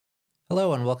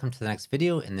Hello and welcome to the next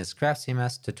video in this Craft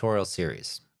CMS tutorial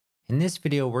series. In this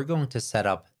video, we're going to set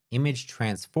up image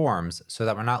transforms so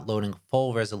that we're not loading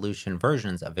full resolution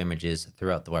versions of images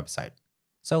throughout the website.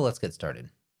 So let's get started.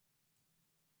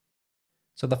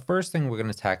 So the first thing we're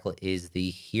going to tackle is the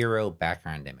hero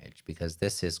background image, because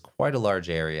this is quite a large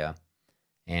area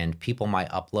and people might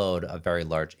upload a very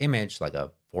large image like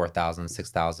a 4,000,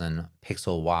 6,000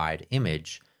 pixel wide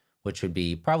image, which would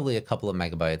be probably a couple of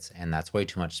megabytes, and that's way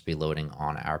too much to be loading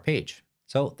on our page.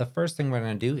 So the first thing we're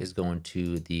going to do is go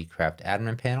into the Craft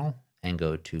admin panel and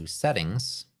go to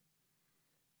Settings,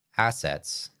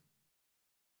 Assets,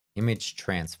 Image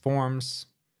Transforms,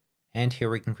 and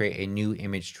here we can create a new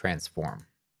image transform.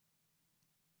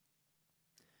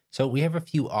 So we have a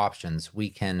few options.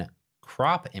 We can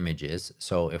crop images.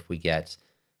 So if we get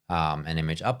an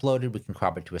image uploaded, we can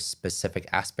crop it to a specific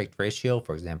aspect ratio,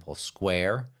 for example,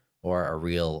 square, or a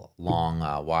real long,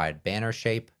 wide banner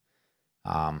shape.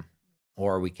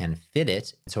 Or we can fit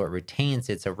it so it retains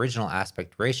its original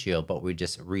aspect ratio, but we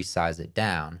just resize it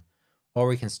down. Or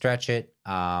we can stretch it,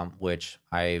 which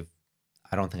I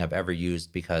don't think I've ever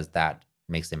used because that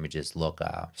makes images look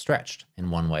stretched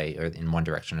in one way or in one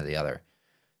direction or the other.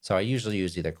 So I usually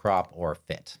use either crop or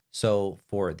fit. So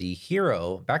for the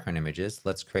hero background images,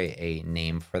 let's create a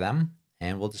name for them,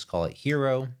 and we'll just call it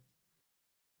hero.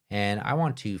 And I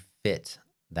want to fit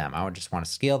them. I would just want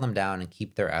to scale them down and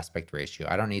keep their aspect ratio.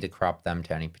 I don't need to crop them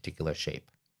to any particular shape.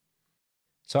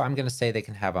 So I'm going to say they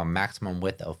can have a maximum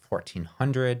width of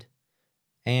 1400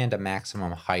 and a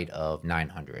maximum height of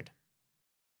 900.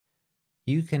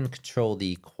 You can control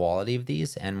the quality of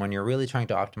these, and when you're really trying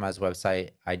to optimize a website,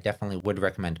 I definitely would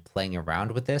recommend playing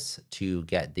around with this to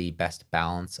get the best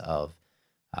balance of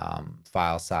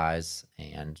file size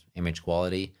and image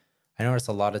quality. I notice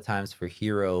a lot of times for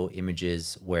hero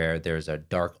images where there's a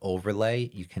dark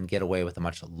overlay, you can get away with a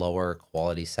much lower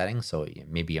quality setting, so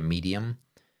maybe a medium,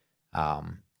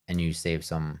 and you save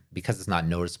some because it's not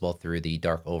noticeable through the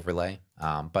dark overlay.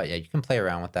 But yeah, you can play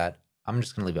around with that. I'm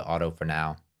just going to leave it auto for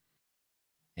now.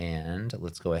 And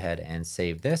let's go ahead and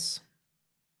save this.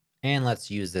 And let's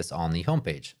use this on the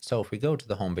homepage. So if we go to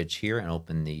the homepage here and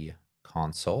open the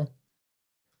console,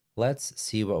 let's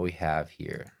see what we have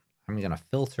here. I'm going to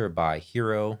filter by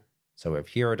hero. So we have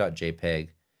hero.jpg.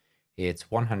 It's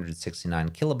 169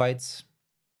 kilobytes.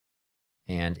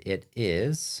 And it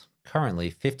is currently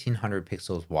 1500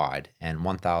 pixels wide and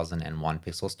 1001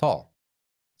 pixels tall.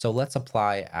 So let's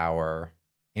apply our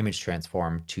image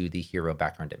transform to the hero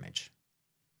background image.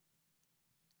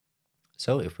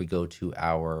 So if we go to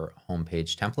our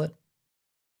homepage template,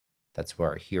 that's where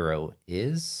our hero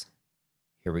is.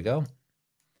 Here we go.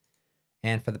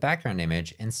 And for the background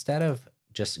image, instead of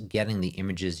just getting the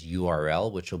image's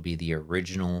URL, which will be the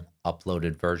original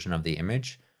uploaded version of the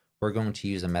image, we're going to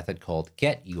use a method called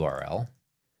getURL.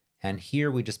 And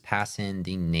here we just pass in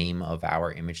the name of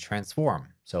our image transform.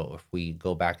 So if we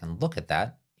go back and look at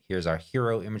that, here's our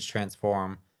hero image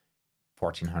transform,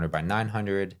 1400 by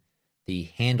 900. The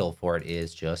handle for it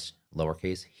is just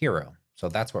lowercase hero. So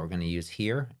that's what we're going to use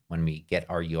here when we get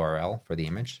our URL for the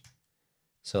image.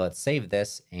 So let's save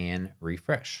this and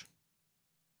refresh.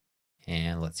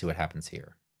 And let's see what happens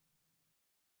here.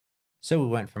 So we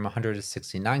went from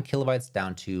 169 kilobytes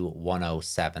down to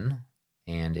 107,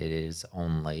 and it is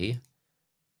only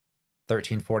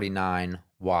 1349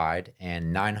 wide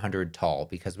and 900 tall,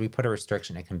 because we put a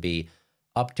restriction. It can be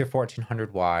up to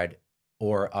 1400 wide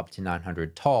or up to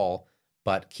 900 tall,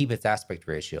 but keep its aspect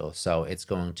ratio. So it's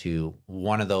going to,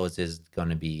 one of those is going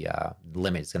to be,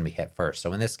 limit is going to be hit first.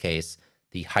 So in this case,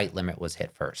 the height limit was hit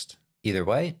first. Either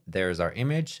way, there's our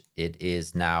image. It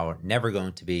is now never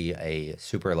going to be a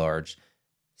super large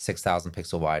 6,000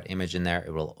 pixel wide image in there.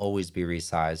 It will always be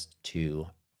resized to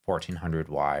 1400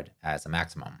 wide as a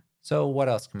maximum. So what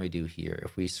else can we do here?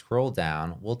 If we scroll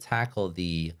down, we'll tackle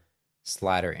the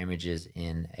slider images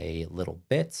in a little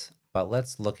bit. But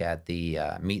let's look at the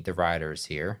meet the riders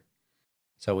here.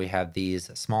 So we have these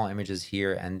small images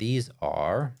here, and these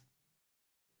are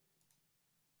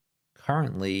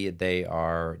currently, they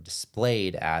are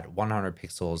displayed at 100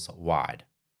 pixels wide.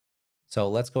 So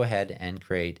let's go ahead and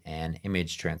create an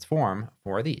image transform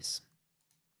for these.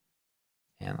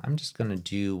 And I'm just going to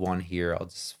do one here. I'll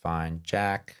just find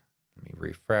Jack. Let me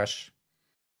refresh.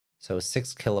 So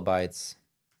 6 kilobytes.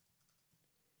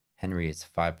 Henry is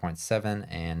 5.7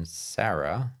 and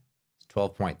Sarah is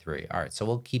 12.3. All right, so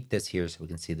we'll keep this here so we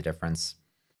can see the difference.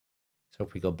 So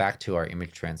if we go back to our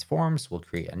image transforms, we'll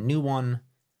create a new one,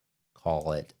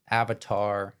 call it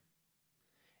avatar.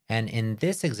 And in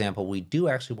this example, we do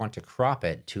actually want to crop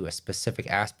it to a specific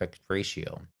aspect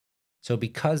ratio. So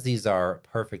because these are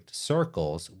perfect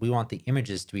circles, we want the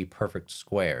images to be perfect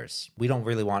squares. We don't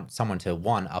really want someone to,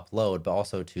 one, upload, but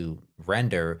also to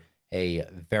render a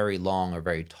very long or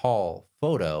very tall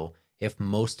photo if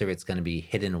most of it's going to be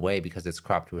hidden away because it's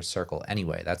cropped to a circle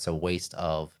anyway. That's a waste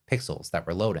of pixels that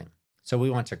we're loading. So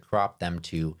we want to crop them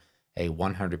to a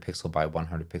 100 pixel by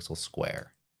 100 pixel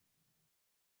square.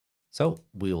 So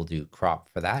we will do crop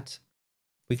for that.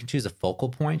 We can choose a focal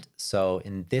point. So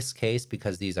in this case,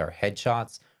 because these are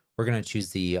headshots, we're going to choose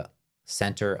the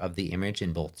center of the image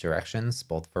in both directions,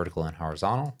 both vertical and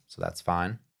horizontal. So that's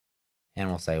fine. And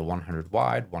we'll say 100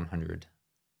 wide, 100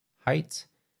 height.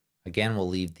 Again, we'll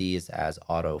leave these as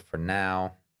auto for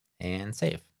now and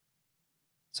save.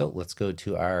 So let's go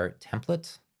to our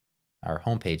template, our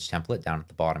homepage template down at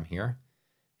the bottom here.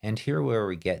 And here where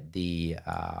we get the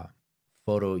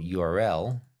photo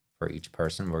URL for each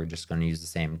person, we're just going to use the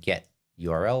same get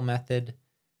URL method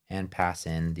and pass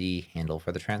in the handle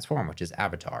for the transform, which is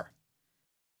avatar.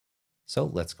 So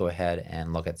let's go ahead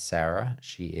and look at Sarah.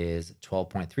 She is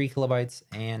 12.3 kilobytes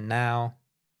and now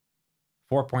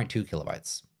 4.2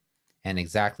 kilobytes and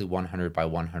exactly 100 by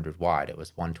 100 wide. It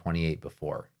was 128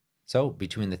 before. So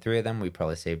between the three of them, we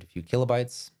probably saved a few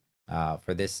kilobytes.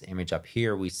 For this image up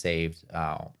here, we saved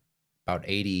about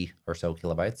 80 or so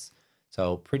kilobytes.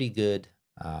 So pretty good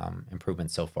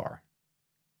improvement so far.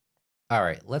 All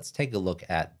right, let's take a look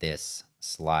at this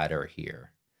slider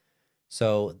here.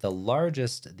 So the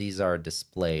largest these are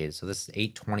displayed, so this is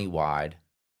 820 wide.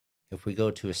 If we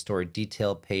go to a story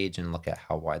detail page and look at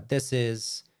how wide this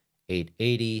is,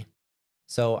 880.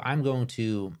 So I'm going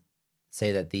to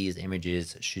say that these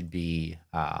images should be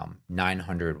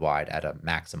 900 wide at a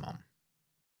maximum.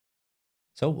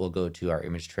 So we'll go to our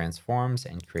image transforms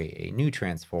and create a new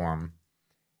transform,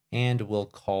 and we'll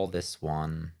call this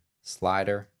one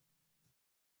slider.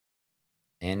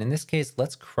 And in this case,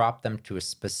 let's crop them to a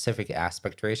specific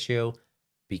aspect ratio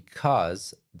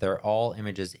because they're all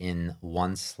images in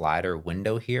one slider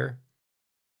window here.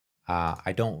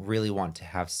 I don't really want to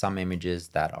have some images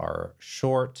that are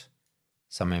short,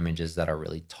 some images that are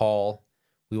really tall.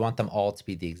 We want them all to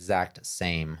be the exact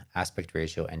same aspect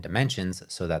ratio and dimensions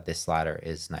so that this slider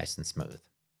is nice and smooth.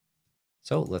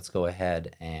 So let's go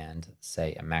ahead and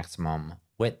say a maximum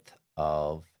width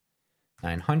of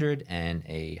 900 and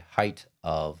a height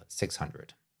of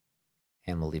 600.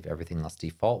 And we'll leave everything else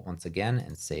default once again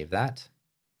and save that.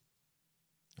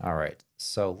 All right,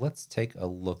 so let's take a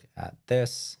look at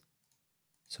this.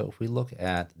 So if we look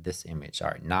at this image, all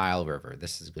right, Nile River,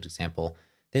 this is a good example.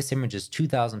 This image is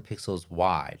 2000 pixels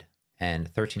wide and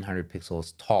 1300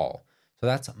 pixels tall. So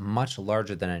that's much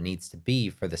larger than it needs to be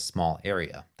for this small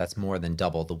area. That's more than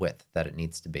double the width that it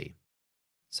needs to be.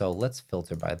 So let's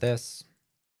filter by this.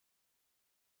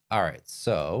 All right,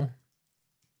 so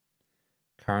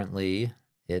currently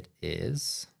it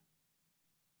is,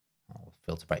 I'll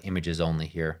filter by images only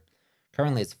here.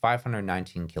 Currently it's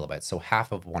 519 kilobytes, so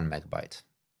half of 1 megabyte.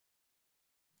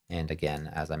 And again,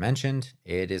 as I mentioned,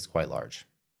 it is quite large.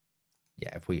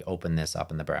 Yeah, if we open this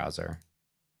up in the browser,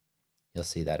 you'll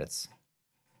see that it's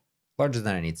larger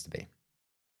than it needs to be.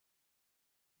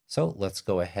 So let's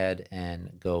go ahead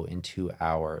and go into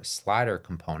our slider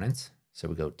components. So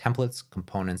we go templates,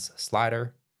 components,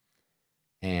 slider,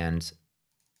 and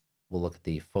we'll look at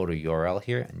the photo URL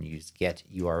here and use get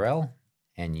URL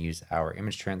and use our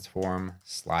image transform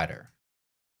slider.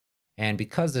 And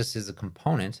because this is a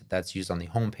component that's used on the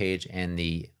home page and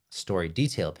the story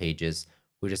detail pages,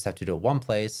 we just have to do it one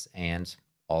place and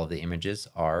all of the images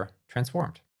are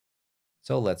transformed.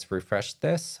 So let's refresh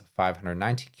this,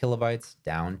 590 kilobytes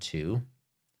down to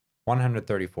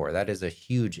 134. That is a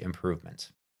huge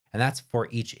improvement. And that's for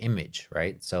each image,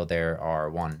 right? So there are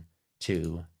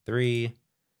 3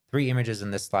 images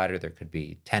in this slider. There could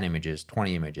be 10 images,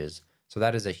 20 images. So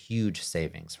that is a huge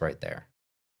savings right there.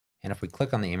 And if we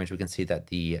click on the image, we can see that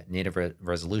the native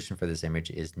resolution for this image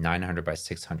is 900 by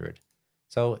 600.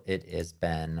 So it has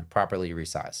been properly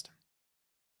resized.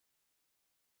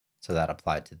 So that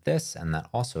applied to this, and that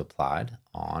also applied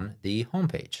on the home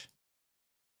page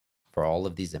for all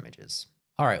of these images.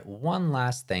 All right, one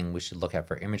last thing we should look at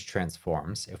for image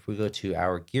transforms. If we go to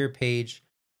our gear page,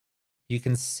 you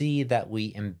can see that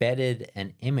we embedded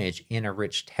an image in a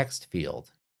rich text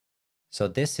field. So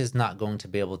this is not going to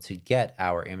be able to get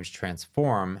our image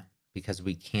transform because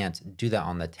we can't do that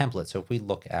on the template. So if we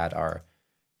look at our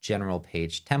general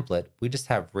page template, we just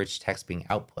have rich text being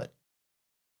output.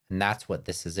 And that's what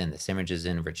this is in. This image is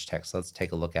in rich text. Let's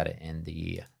take a look at it in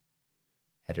the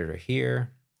editor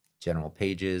here, general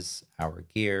pages, our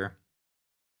gear.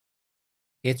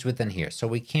 It's within here. So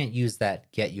we can't use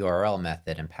that get URL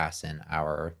method and pass in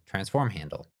our transform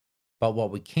handle. But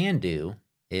what we can do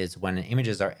is when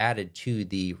images are added to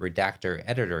the Redactor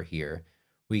editor here,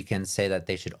 we can say that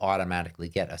they should automatically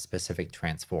get a specific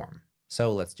transform.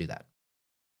 So let's do that.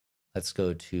 Let's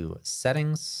go to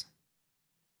Settings,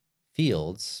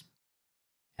 Fields,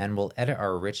 and we'll edit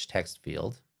our rich text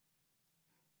field.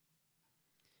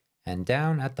 And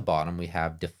down at the bottom, we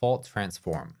have Default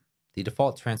Transform, the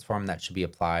default transform that should be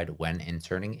applied when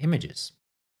inserting images.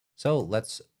 So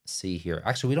let's see here.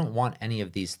 Actually, we don't want any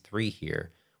of these three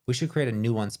here. We should create a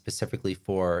new one specifically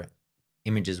for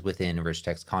images within rich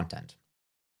text content.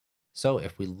 So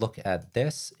if we look at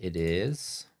this, it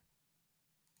is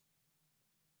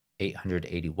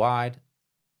 880 wide.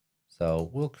 So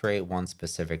we'll create one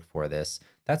specific for this.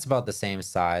 That's about the same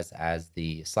size as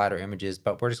the slider images,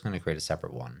 but we're just going to create a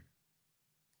separate one.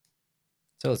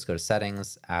 So let's go to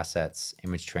Settings, Assets,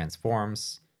 Image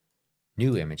Transforms,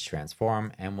 New Image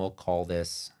Transform, and we'll call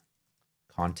this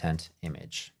Content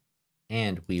Image.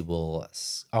 And we will,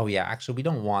 oh yeah, actually we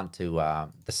don't want to,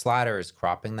 the slider is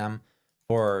cropping them.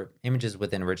 For images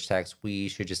within rich text, we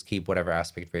should just keep whatever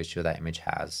aspect ratio that image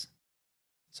has.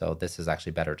 So this is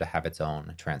actually better to have its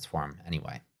own transform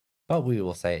anyway. But we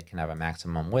will say it can have a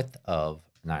maximum width of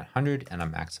 900 and a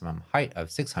maximum height of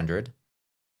 600.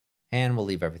 And we'll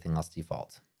leave everything else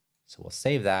default. So we'll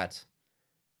save that.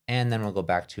 And then we'll go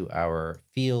back to our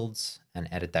fields and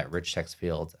edit that rich text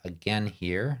field again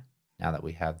here, now that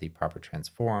we have the proper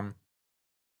transform.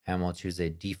 And we'll choose a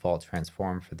default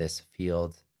transform for this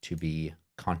field to be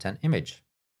content image.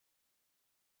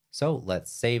 So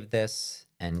let's save this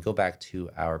and go back to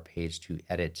our page to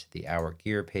edit the Our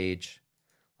Gear page.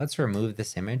 Let's remove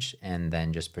this image and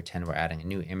then just pretend we're adding a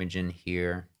new image in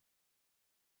here.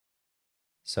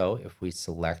 So if we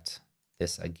select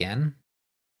this again,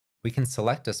 we can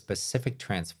select a specific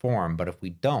transform, but if we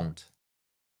don't,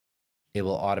 it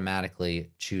will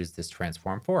automatically choose this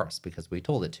transform for us because we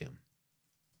told it to.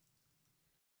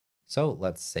 So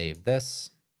let's save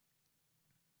this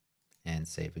and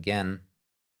save again.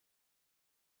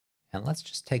 And let's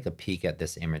just take a peek at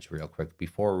this image real quick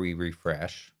before we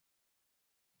refresh.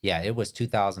 Yeah, it was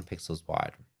 2000 pixels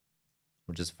wide,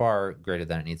 which is far greater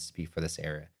than it needs to be for this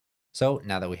area. So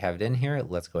now that we have it in here,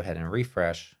 let's go ahead and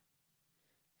refresh.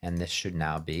 And this should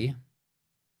now be,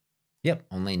 yep,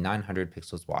 only 900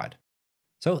 pixels wide.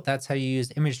 So that's how you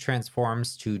use image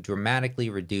transforms to dramatically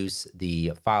reduce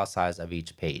the file size of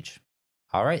each page.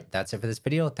 All right, that's it for this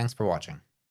video. Thanks for watching.